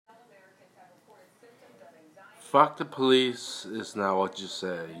Fuck the police is not what you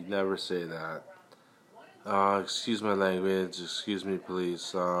say. You never say that. Excuse my language. Excuse me,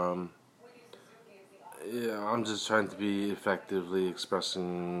 police. Yeah, I'm just trying to be effectively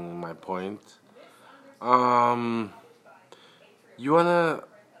expressing my point. You wanna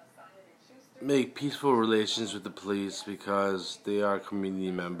make peaceful relations with the police because they are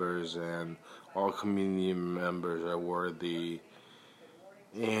community members and all community members are worthy.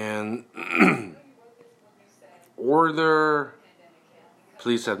 And order,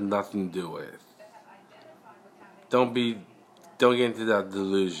 police have nothing to do with. Don't get into that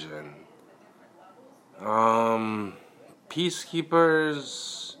delusion.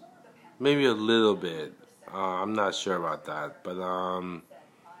 Peacekeepers, maybe a little bit. I'm not sure about that, but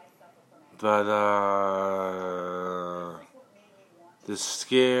the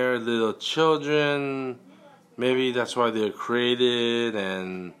scared little children, maybe that's why they're created,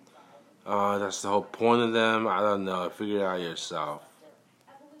 and that's the whole point of them. I don't know. Figure it out yourself.